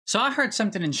So I heard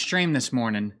something in stream this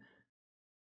morning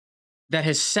that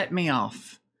has set me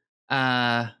off.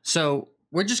 So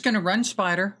we're just gonna run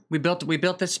Spider. We built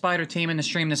this Spider team in the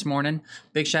stream this morning.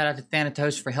 Big shout out to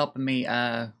Thanatos for helping me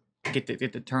get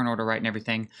the turn order right and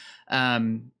everything.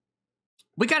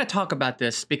 We got to talk about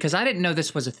this because I didn't know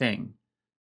this was a thing.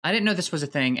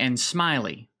 And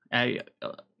Smiley,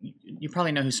 you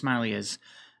probably know who Smiley is.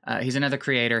 He's another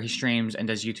creator. He streams and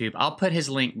does YouTube. I'll put his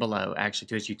link below, actually,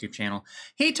 to his YouTube channel.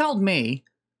 He told me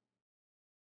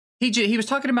he was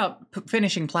talking about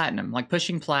finishing platinum, like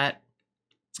pushing plat,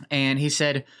 and he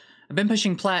said, "I've been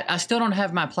pushing plat. I still don't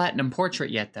have my platinum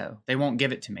portrait yet, though. They won't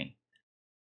give it to me."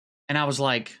 And I was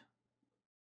like,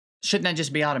 "Shouldn't that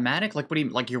just be automatic? Like, what do you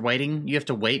like? You're waiting. You have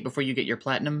to wait before you get your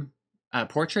platinum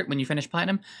portrait when you finish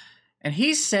platinum." And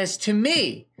he says to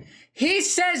me,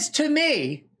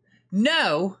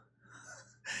 "No,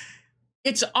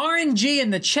 it's RNG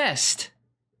in the chest."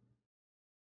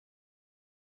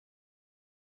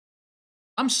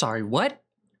 I'm sorry, what?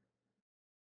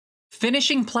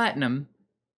 Finishing platinum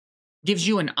gives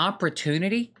you an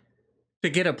opportunity to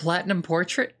get a platinum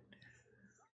portrait?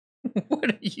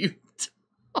 What are you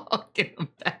talking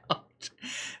about?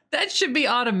 That should be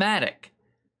automatic.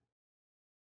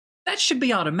 That should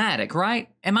be automatic,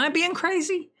 right? Am I being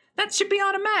crazy? That should be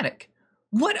automatic.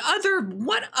 What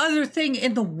other thing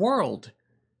in the world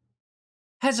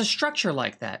has a structure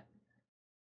like that?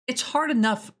 It's hard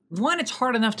enough. One, it's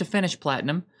hard enough to finish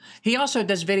platinum. He also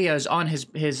does videos on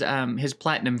his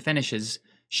platinum finishes,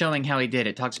 showing how he did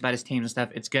it. Talks about his team and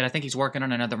stuff. It's good. I think he's working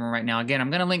on another one right now. Again, I'm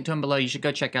going to link to him below. You should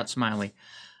go check out Smiley.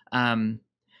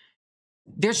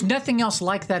 There's nothing else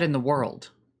like that in the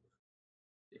world.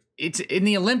 It's in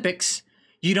the Olympics.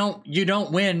 You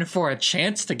don't win for a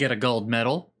chance to get a gold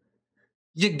medal.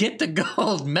 You get the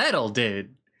gold medal,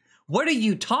 dude. What are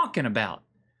you talking about?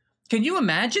 Can you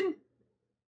imagine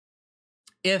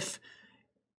if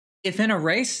in a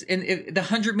race, in the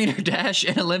 100-meter dash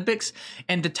in Olympics,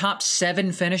 and the top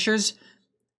 7 finishers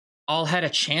all had a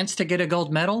chance to get a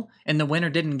gold medal, and the winner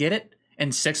didn't get it,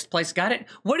 and 6th place got it?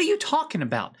 What are you talking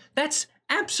about? That's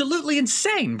absolutely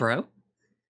insane, bro.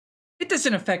 It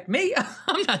doesn't affect me.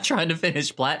 I'm not trying to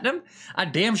finish platinum. I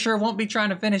damn sure won't be trying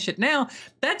to finish it now.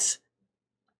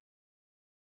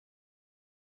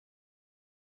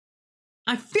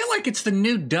 I feel like it's the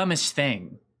new dumbest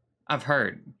thing I've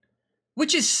heard,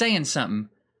 which is saying something.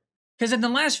 Because in the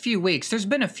last few weeks, there's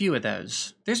been a few of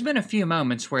those. There's been a few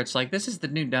moments where it's like, this is the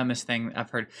new dumbest thing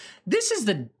I've heard.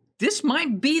 This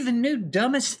might be the new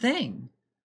dumbest thing.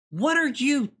 What are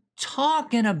you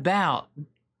talking about?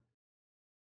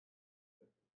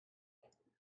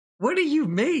 What do you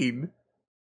mean?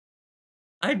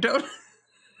 I don't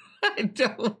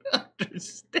understand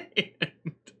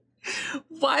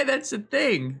why that's a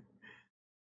thing.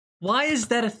 Why is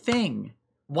that a thing?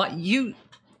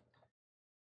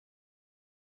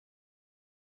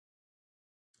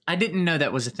 I didn't know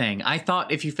that was a thing. I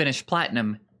thought if you finished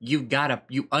platinum, you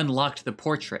unlocked the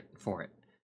portrait for it.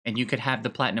 And you could have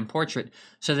the platinum portrait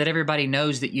so that everybody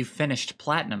knows that you finished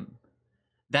platinum.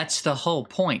 That's the whole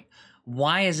point.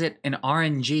 Why is it an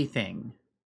RNG thing?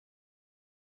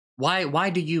 Why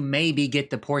do you maybe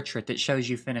get the portrait that shows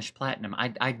you finished platinum?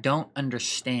 I don't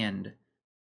understand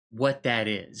what that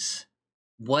is.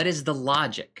 What is the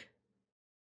logic?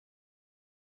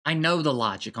 I know the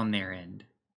logic on their end.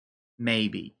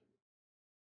 Maybe.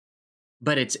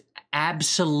 But it's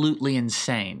absolutely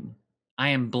insane. I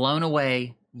am blown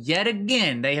away. Yet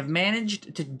again, they have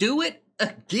managed to do it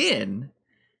again.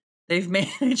 They've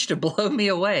managed to blow me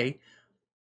away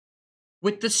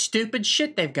with the stupid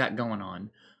shit they've got going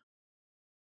on.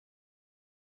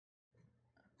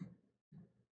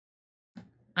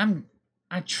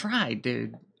 I tried,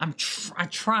 dude. I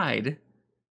tried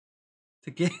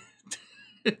to get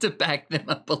to back them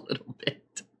up a little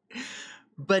bit.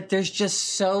 But there's just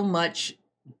so much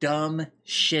dumb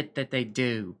shit that they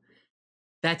do.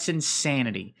 That's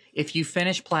insanity. If you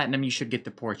finish platinum, you should get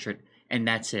the portrait, and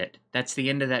that's it. That's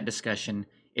the end of that discussion.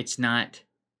 It's not...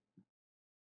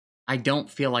 I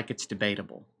don't feel like it's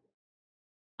debatable.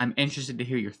 I'm interested to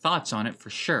hear your thoughts on it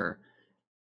for sure.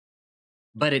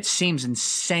 But it seems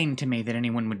insane to me that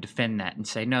anyone would defend that and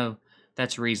say, no,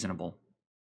 that's reasonable.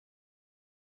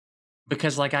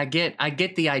 Because, like, I get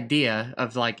the idea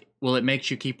of, like, well, it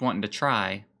makes you keep wanting to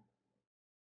try.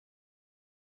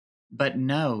 But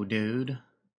no, dude.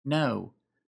 No.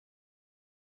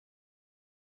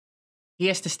 He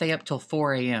has to stay up till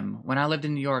 4 a.m. When I lived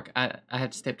in New York, I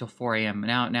had to stay up till 4 a.m.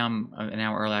 Now I'm an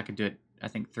hour early. I could do it, I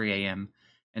think, 3 a.m.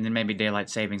 And then maybe daylight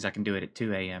savings, I can do it at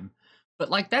 2 a.m. But,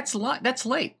 like, that's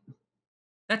late.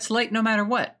 That's late no matter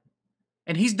what.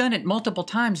 And he's done it multiple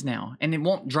times now, and it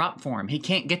won't drop for him. He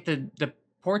can't get the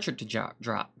portrait to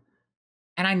drop.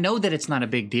 And I know that it's not a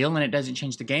big deal, and it doesn't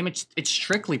change the game. It's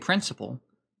strictly principle.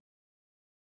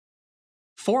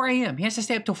 4 a.m. He has to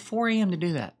stay up till 4 a.m. to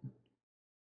do that.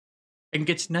 And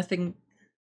gets nothing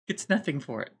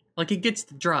for it. Like, he gets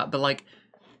the drop, but like,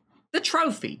 the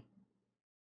trophy.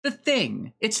 The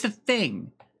thing. It's the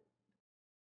thing.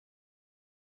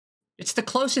 It's the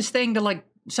closest thing to like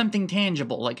something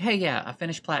tangible. Like, hey, yeah, I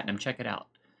finished platinum. Check it out.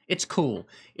 It's cool.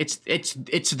 It's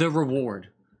the reward.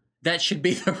 That should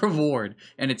be the reward,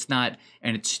 and it's not,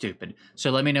 and it's stupid.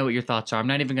 So let me know what your thoughts are. I'm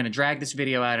not even going to drag this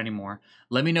video out anymore.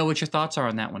 Let me know what your thoughts are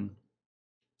on that one,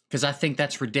 because I think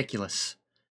that's ridiculous.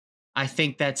 I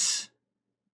think that's,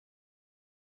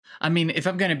 I mean, if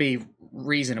I'm going to be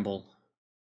reasonable,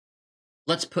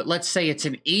 let's say it's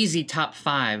an easy top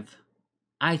 5.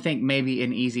 I think maybe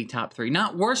an easy top 3.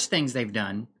 Not worst things they've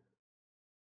done.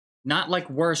 Not like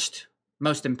worst,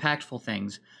 most impactful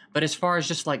things. But as far as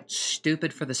just like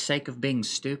stupid for the sake of being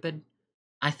stupid,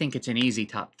 I think it's an easy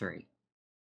top 3.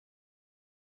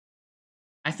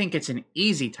 I think it's an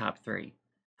easy top 3.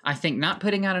 I think not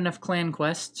putting out enough clan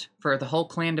quests for the whole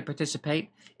clan to participate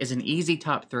is an easy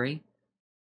top 3.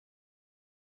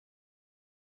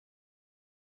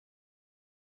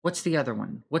 What's the other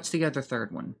one? What's the other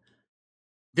third one?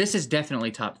 This is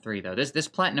definitely top 3 though. This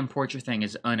platinum portrait thing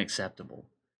is unacceptable.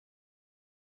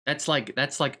 That's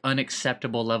like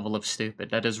unacceptable level of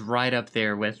stupid. That is right up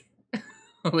there with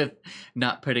with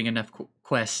not putting enough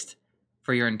quest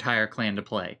for your entire clan to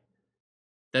play.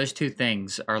 Those two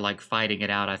things are like fighting it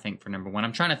out, I think, for number 1.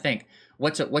 I'm trying to think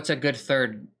what's a good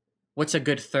third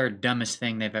dumbest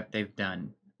thing they've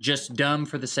done. Just dumb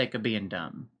for the sake of being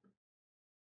dumb.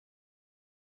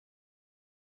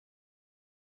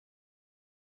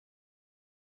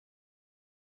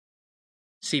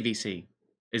 CVC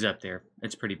is up there.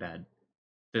 It's pretty bad.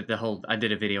 The whole, I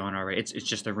did a video on already. It's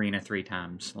just arena 3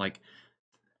 times. Like,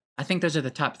 I think those are the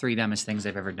top 3 dumbest things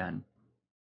they've ever done.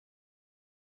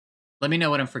 Let me know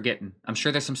what I'm forgetting. I'm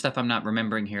sure there's some stuff I'm not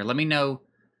remembering here. Let me know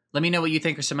what you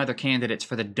think are some other candidates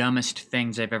for the dumbest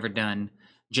things they've ever done.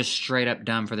 Just straight up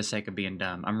dumb for the sake of being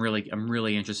dumb. I'm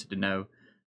really interested to know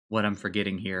what I'm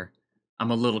forgetting here.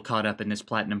 I'm a little caught up in this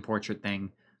platinum portrait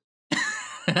thing.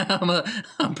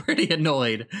 I'm pretty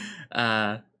annoyed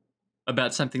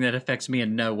about something that affects me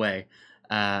in no way.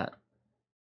 But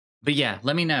yeah,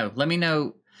 let me know. Let me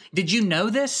know. Did you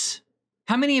know this?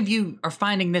 How many of you are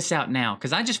finding this out now?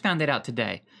 Because I just found it out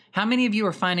today. How many of you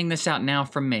are finding this out now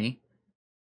from me?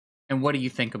 And what do you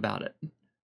think about it?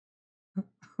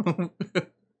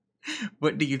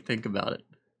 What do you think about it?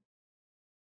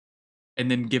 And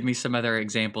then give me some other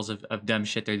examples of dumb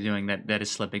shit they're doing that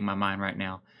is slipping my mind right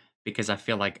now. Because I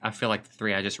feel like the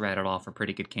 3 I just rattled off are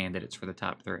pretty good candidates for the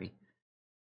top 3.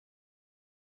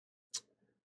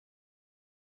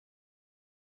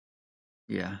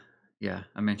 Yeah,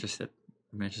 I'm interested.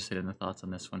 I'm interested in the thoughts on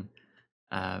this one.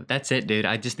 That's it, dude.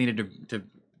 I just needed to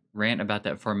rant about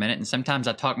that for a minute. And sometimes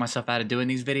I talk myself out of doing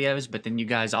these videos, but then you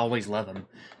guys always love them.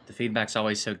 The feedback's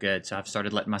always so good, so I've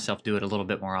started letting myself do it a little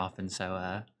bit more often.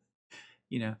 So,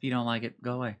 you know, if you don't like it,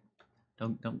 go away.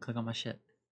 Don't click on my shit.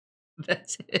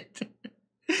 That's it.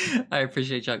 I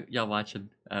appreciate y'all watching.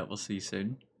 We'll see you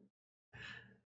soon.